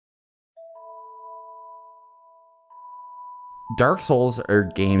Dark Souls are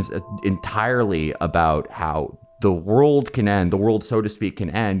games entirely about how the world can end, the world, so to speak, can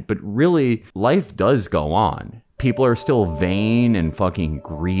end, but really, life does go on. People are still vain and fucking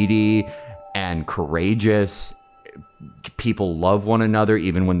greedy and courageous. People love one another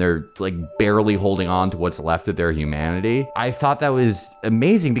even when they're like barely holding on to what's left of their humanity. I thought that was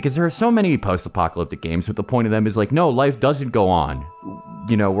amazing because there are so many post-apocalyptic games, but the point of them is like, no, life doesn't go on.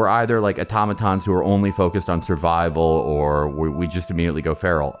 You know, we're either like automatons who are only focused on survival, or we just immediately go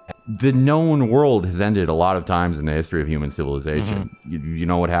feral. The known world has ended a lot of times in the history of human civilization. You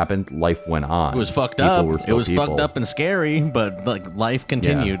know what happened? Life went on. It was fucked People up. were It still was people. fucked up and scary, but like life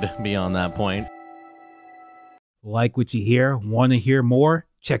continued beyond that point. Like what you hear? Want to hear more?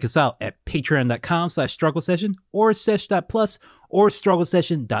 Check us out at patreon.com/struggle session or sesh.plus or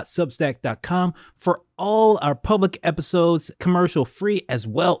strugglesession.substack.com for all our public episodes, commercial free, as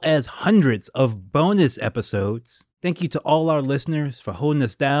well as hundreds of bonus episodes. Thank you to all our listeners for holding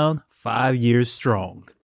us down 5 years strong.